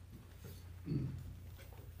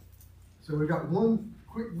So we got one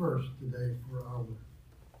quick verse today for our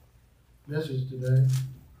message today.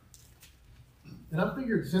 And I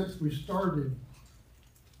figured since we started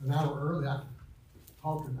an hour early, I could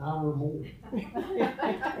talk an hour more.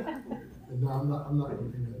 And no, I'm not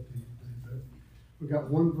going to do that to you today, but we got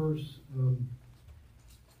one verse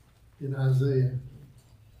in Isaiah.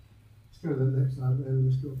 Let's go to the next slide, and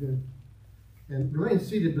let's go ahead and remain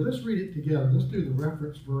seated, but let's read it together. Let's do the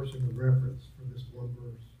reference verse and the reference for this one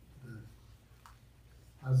verse today.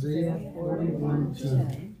 Isaiah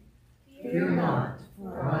 41:10. Fear not,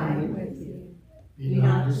 for I am with you. Be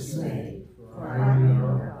not dismayed, for I am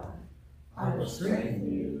your God. I will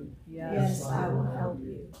strengthen you. Yes, I will help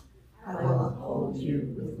you. I will uphold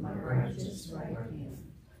you with my righteous right hand.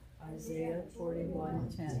 Isaiah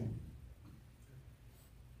 41:10.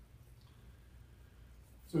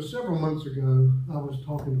 So several months ago, I was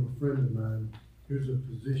talking to a friend of mine who's a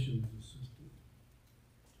physician's assistant.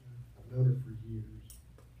 I've known her for years.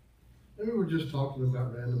 And we were just talking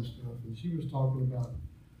about random stuff, and she was talking about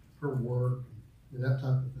her work and that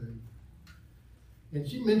type of thing. And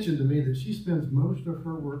she mentioned to me that she spends most of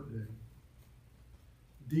her workday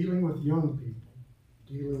dealing with young people,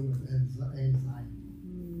 dealing with anxiety.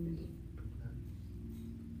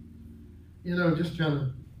 You know, just kind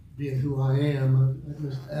of being who I am, I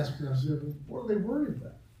just asked her, I said, well, what are they worried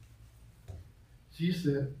about? She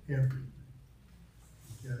said, everything.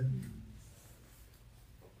 Okay?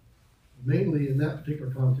 Mainly in that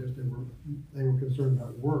particular context, they were concerned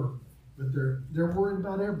about work, but they're worried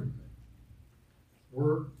about everything.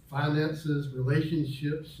 Work, finances,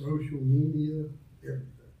 relationships, social media,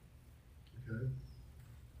 everything. Okay?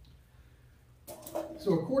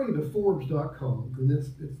 So according to Forbes.com, and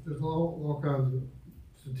there's all kinds of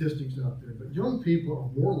statistics out there, but young people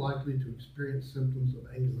are more likely to experience symptoms of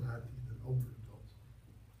anxiety than older adults.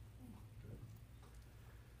 Okay.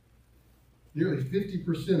 Nearly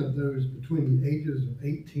 50% of those between the ages of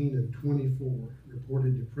 18 and 24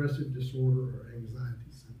 reported depressive disorder or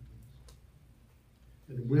anxiety symptoms.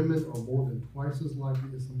 And women are more than twice as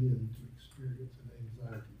likely as men to experience an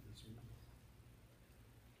anxiety disorder.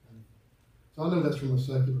 Okay. So I know that's from a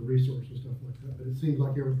secular resource and stuff like that, but it seems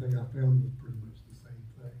like everything I found was pretty much the same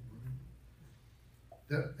thing. Right?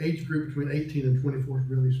 That age group between 18 and 24 is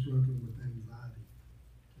really struggling with anxiety.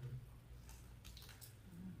 Okay.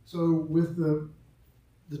 So with the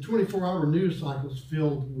 24-hour news cycles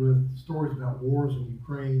filled with stories about wars in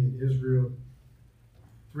Ukraine and Israel,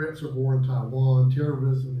 threats of war in Taiwan,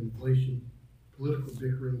 terrorism, inflation, political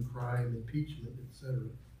bickering, crime, impeachment, etc.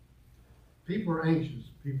 People are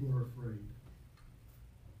anxious. People are afraid.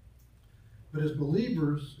 But as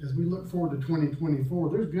believers, as we look forward to 2024,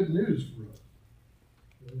 there's good news for us.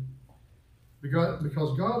 Okay?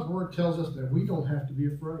 Because God's Word tells us that we don't have to be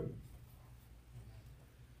afraid.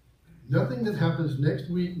 Nothing that happens next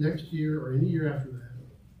week, next year, or any year after that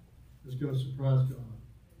is going to surprise God.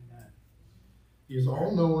 Amen. He is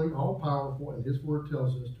all-knowing, all-powerful, and His Word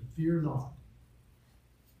tells us to fear not,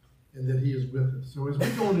 and that He is with us. So as we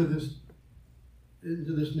go into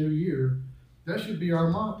this new year, that should be our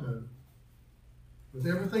motto. With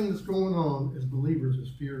everything that's going on as believers,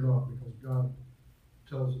 is fear not, because God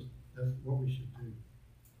tells us that's what we should do.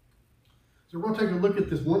 So we're going to take a look at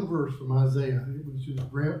this one verse from Isaiah. It was just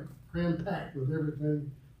cram-packed with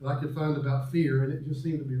everything that I could find about fear, and it just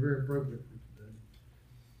seemed to be very appropriate for today.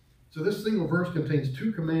 So this single verse contains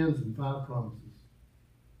 2 commands and 5 promises.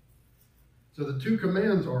 So the 2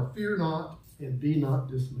 commands are fear not and be not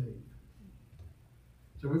dismayed.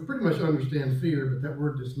 So we pretty much understand fear, but that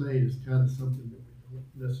word dismayed is kind of something that we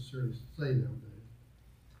don't necessarily say nowadays.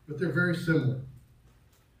 But they're very similar.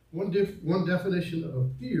 One definition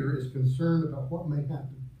of fear is concern about what may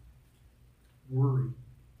happen. Worry.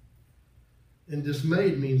 And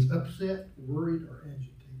dismayed means upset, worried, or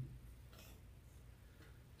agitated.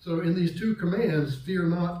 So in these 2 commands, fear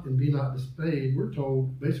not and be not dismayed, we're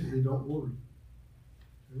told basically don't worry.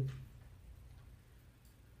 Okay?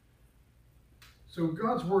 So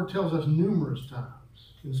God's Word tells us numerous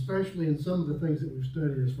times, especially in some of the things that we've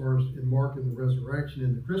studied as far as in Mark and the resurrection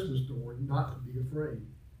and the Christmas story, not to be afraid.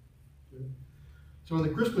 Okay? So in the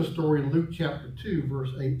Christmas story in Luke chapter 2,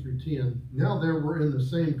 verse 8 through 10, now there were in the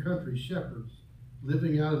same country shepherds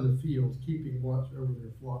living out in the fields, keeping watch over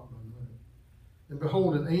their flock by night. And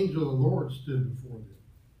behold, an angel of the Lord stood before them.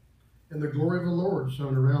 And the glory of the Lord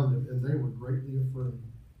shone around them, and they were greatly afraid.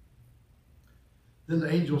 Then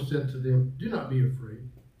the angel said to them, do not be afraid,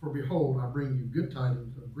 for behold, I bring you good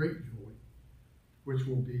tidings of great joy, which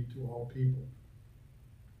will be to all people.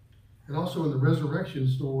 And also in the resurrection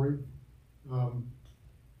story,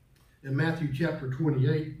 in Matthew chapter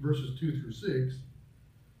 28, verses 2 through 6,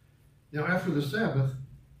 Now after the Sabbath,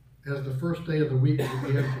 as the first day of the week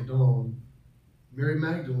began to dawn, Mary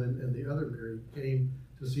Magdalene and the other Mary came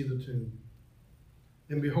to see the tomb.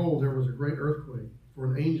 And behold, there was a great earthquake,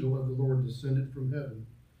 for an angel of the Lord descended from heaven,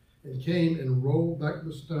 and came and rolled back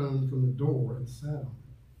the stone from the door and sat on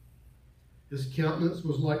it. His countenance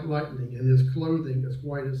was like lightning, and his clothing as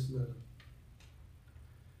white as snow.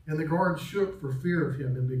 And the guards shook for fear of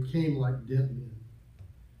him and became like dead men.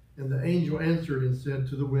 And the angel answered and said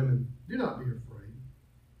to the women, "Do not be afraid,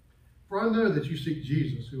 for I know that you seek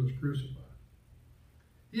Jesus who was crucified.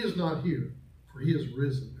 He is not here, for he is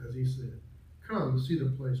risen, as he said. Come, see the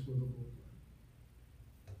place where the Lord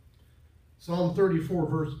lay." Psalm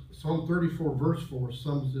 34 verse 4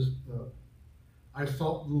 sums this up. "I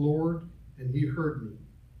sought the Lord, and he heard me,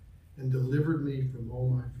 and delivered me from all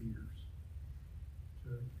my fears."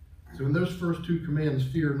 Okay? So in those first two commands,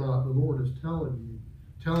 fear not, the Lord is telling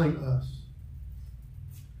us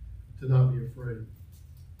to not be afraid.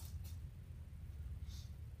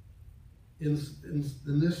 In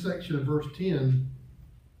this section of verse 10,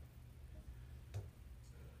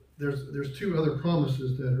 there's two other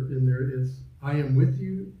promises that are in there. It's, "I am with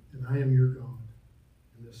you, and I am your God,"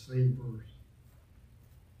 in this same verse.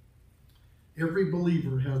 Every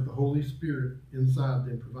believer has the Holy Spirit inside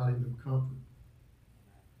them, providing them comfort.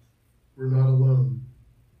 We're not alone.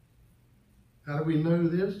 How do we know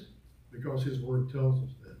this? Because his word tells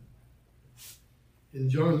us that. In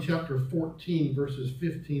John chapter 14, verses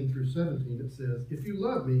 15 through 17, it says, "If you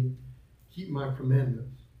love me, keep my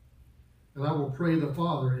commandments. And I will pray the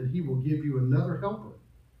Father, and he will give you another helper,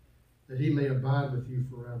 that he may abide with you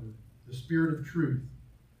forever, the Spirit of truth,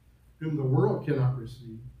 whom the world cannot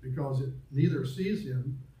receive, because it neither sees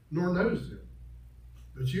him nor knows him.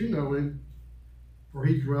 But you know him, for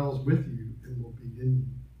he dwells with you and will be in you."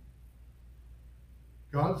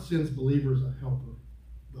 God sends believers a helper,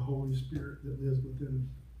 the Holy Spirit that lives within us.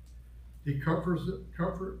 He comforts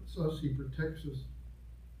us, he protects us.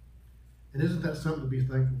 And isn't that something to be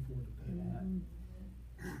thankful for today? Amen.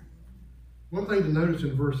 One thing to notice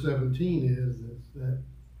in verse 17 is that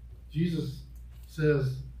Jesus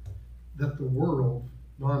says that the world,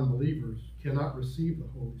 non-believers, cannot receive the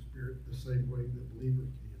Holy Spirit the same way that believers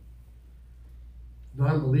can.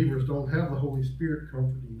 Non-believers don't have the Holy Spirit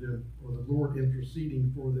comforting them or the Lord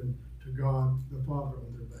interceding for them to God the Father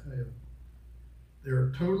on their behalf. They're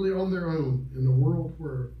totally on their own in a world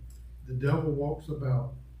where the devil walks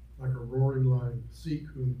about like a roaring lion, seek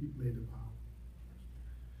whom he may devour.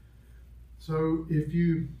 So if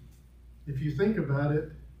you think about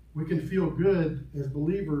it, we can feel good as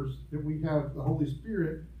believers that we have the Holy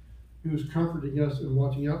Spirit who's comforting us and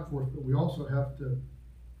watching out for us, but we also have to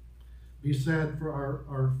be sad for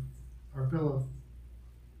our fellow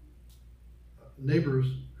neighbors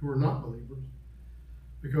who are not believers,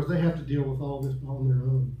 because they have to deal with all this on their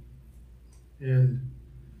own. And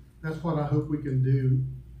that's what I hope we can do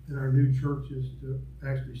in our new churches, to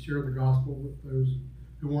actually share the gospel with those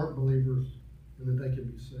who aren't believers, and that they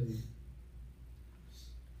can be saved.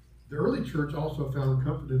 The early church also found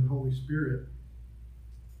comfort in the Holy Spirit.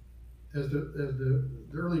 As the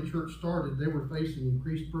early church started, they were facing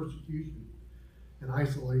increased persecution and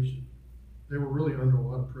isolation. They were really under a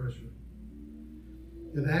lot of pressure.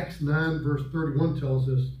 In Acts 9, verse 31 tells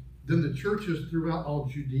us, "Then the churches throughout all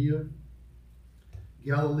Judea,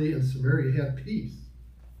 Galilee, and Samaria had peace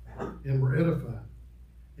and were edified,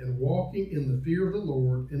 and walking in the fear of the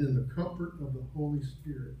Lord and in the comfort of the Holy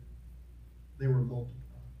Spirit, they were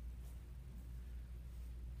multiplied."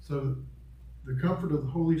 So the comfort of the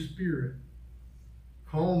Holy Spirit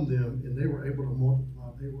calmed them, and they were able to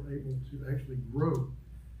multiply. They were able to actually grow,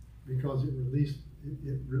 because it reduced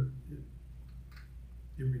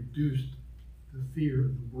the fear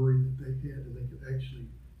and the worry that they had, and they could actually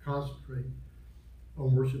concentrate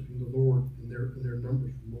on worshiping the Lord, and their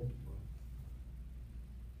numbers were multiplied.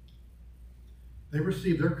 They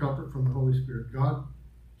received their comfort from the Holy Spirit. God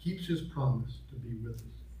keeps his promise to be with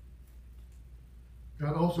us.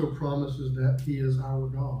 God also promises that he is our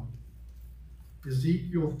God.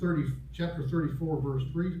 Ezekiel chapter 34, verse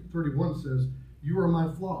 31 says, "You are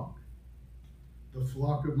my flock, the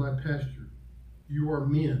flock of my pasture. You are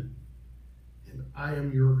men, and I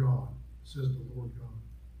am your God, says the Lord God."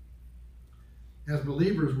 As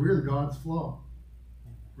believers, we're in God's flock.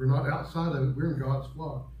 We're not outside of it. We're in God's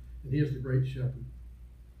flock, and he is the great shepherd.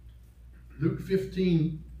 Luke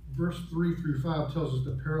 15, verse 3 through 5 tells us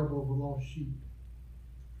the parable of the lost sheep.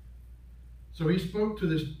 So he spoke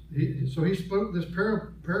this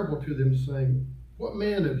parable to them, saying, "What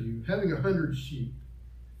man of you, having 100 sheep,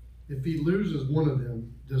 if he loses one of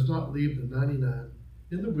them, does not leave the 99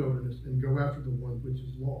 in the wilderness and go after the one which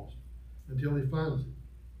is lost until he finds it.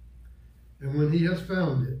 And when he has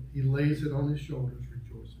found it, he lays it on his shoulders,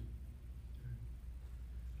 rejoicing.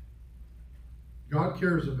 God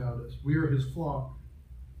cares about us. We are his flock.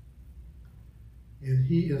 And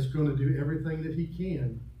he is going to do everything that he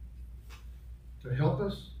can to help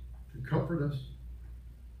us, to comfort us,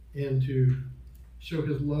 and to show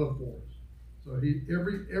his love for us. So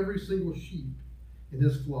every single sheep in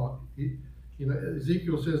his flock,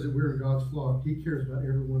 Ezekiel says that we're in God's flock. He cares about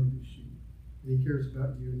every one of his sheep. And he cares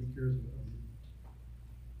about you, and he cares about me.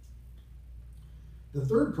 The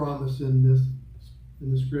third promise in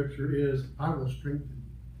the scripture is, I will strengthen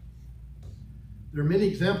you. There are many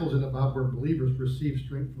examples in the Bible where believers receive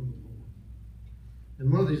strength from the Lord.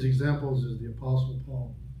 And one of these examples is the Apostle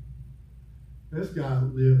Paul. This guy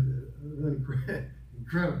lived an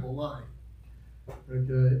incredible life.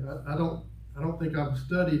 Okay, I don't think I've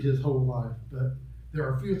studied his whole life, but there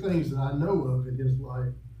are a few things that I know of in his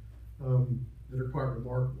life that are quite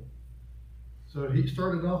remarkable. So he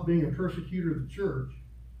started off being a persecutor of the church,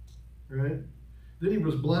 right? Then he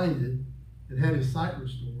was blinded and had his sight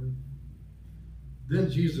restored. Then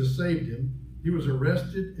Jesus saved him. He was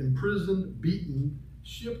arrested, imprisoned, beaten,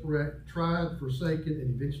 shipwrecked, tried, forsaken,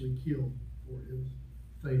 and eventually killed for his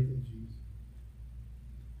faith in Jesus.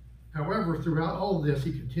 However, throughout all of this,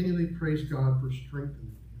 he continually praised God for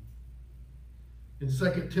strengthening him. In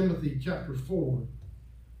 2 Timothy chapter 4,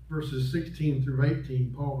 verses 16 through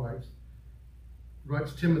 18, Paul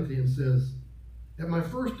writes Timothy and says, "At my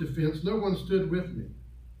first defense, no one stood with me,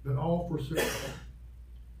 but all forsook me.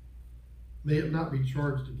 May it not be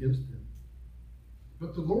charged against them.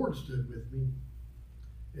 But the Lord stood with me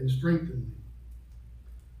and strengthened me,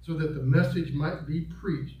 so that the message might be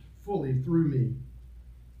preached fully through me,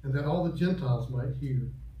 and that all the Gentiles might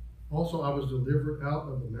hear. Also I was delivered out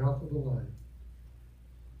of the mouth of the lion.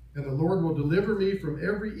 And the Lord will deliver me from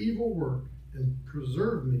every evil work and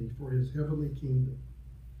preserve me for his heavenly kingdom.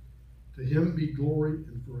 To him be glory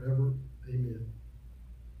and forever. Amen."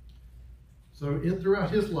 So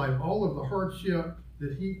throughout his life, all of the hardship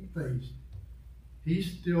that he faced, he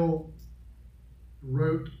still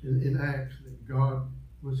wrote in Acts that God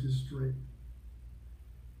was his strength.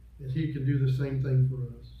 And he can do the same thing for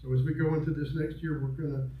us. So as we go into this next year,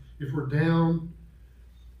 if we're down,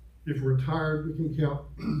 if we're tired, we can count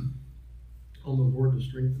on the Lord to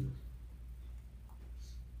strengthen us.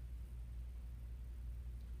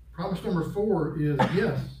 Promise number 4 is,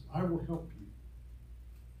 yes, I will help you.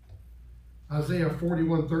 Isaiah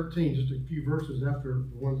 41:13, just a few verses after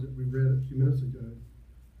the ones that we read a few minutes ago.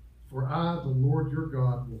 "For I, the Lord your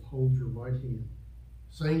God, will hold your right hand,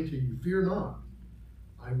 saying to you, fear not,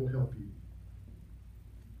 I will help you."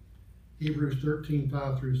 Hebrews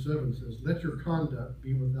 13:5 through 7 says, "Let your conduct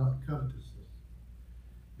be without covetousness.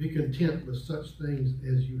 Be content with such things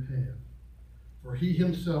as you have. For he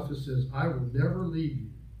himself says, I will never leave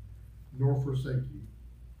you nor forsake you."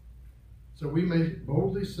 So we may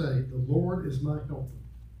boldly say, "The Lord is my helper.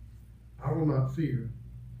 I will not fear.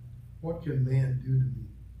 What can man do to me?"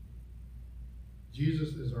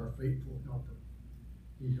 Jesus is our faithful helper.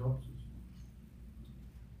 He helps us.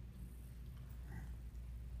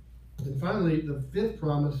 And finally, the 5th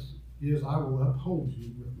promise is, "I will uphold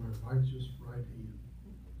you with my righteous right hand."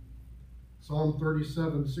 Psalm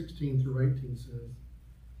 37:16 through 18 says,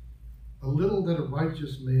 "A little that a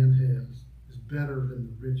righteous man has is better than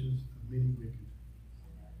the riches of many wicked.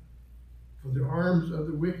 For the arms of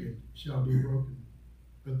the wicked shall be broken,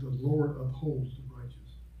 but the Lord upholds the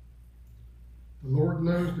righteous. The Lord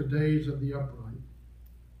knows the days of the upright,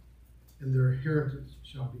 and their inheritance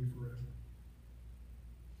shall be forever."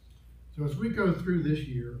 So as we go through this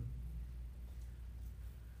year,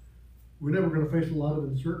 we know we're going to face a lot of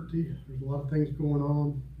uncertainty. There's a lot of things going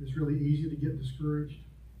on. It's really easy to get discouraged.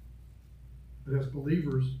 But as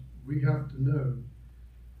believers, we have to know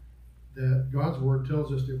that God's word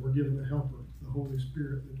tells us that we're given a helper, the Holy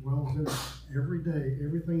Spirit that dwells in us every day.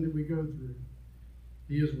 Everything that we go through,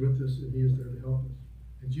 he is with us and he is there to help us.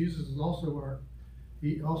 And Jesus is also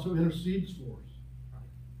he also intercedes for us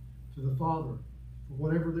to the Father for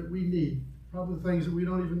whatever that we need, probably things that we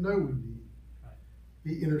don't even know we need.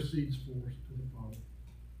 He intercedes for us to the Father.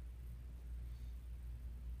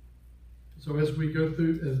 So as we go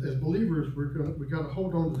through, as believers, we got to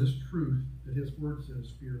hold on to this truth that his word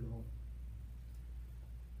says, fear not.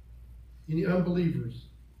 Any unbelievers,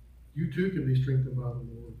 you too can be strengthened by the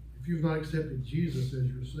Lord. If you've not accepted Jesus as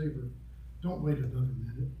your Savior, don't wait another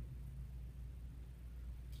minute.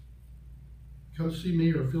 Come see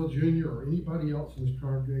me or Phil Jr. or anybody else in this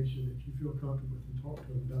congregation that you feel comfortable with and talk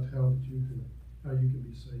to them about how you can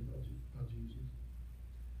be saved by Jesus.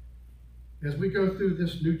 As we go through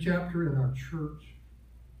this new chapter in our church,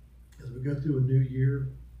 as we go through a new year,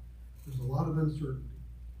 there's a lot of uncertainty.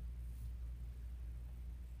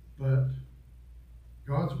 But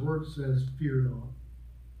God's word says, fear not.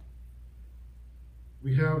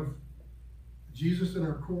 We have Jesus in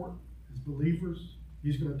our court as believers.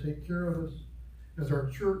 He's going to take care of us. As our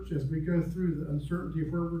church, as we go through the uncertainty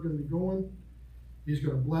of where we're going to be going, He's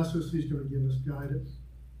going to bless us. He's going to give us guidance.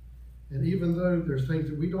 And even though there's things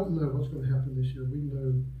that we don't know what's going to happen this year, we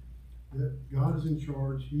know that God is in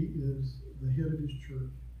charge. He is the head of His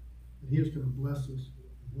church. And He is going to bless us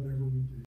in whatever we do.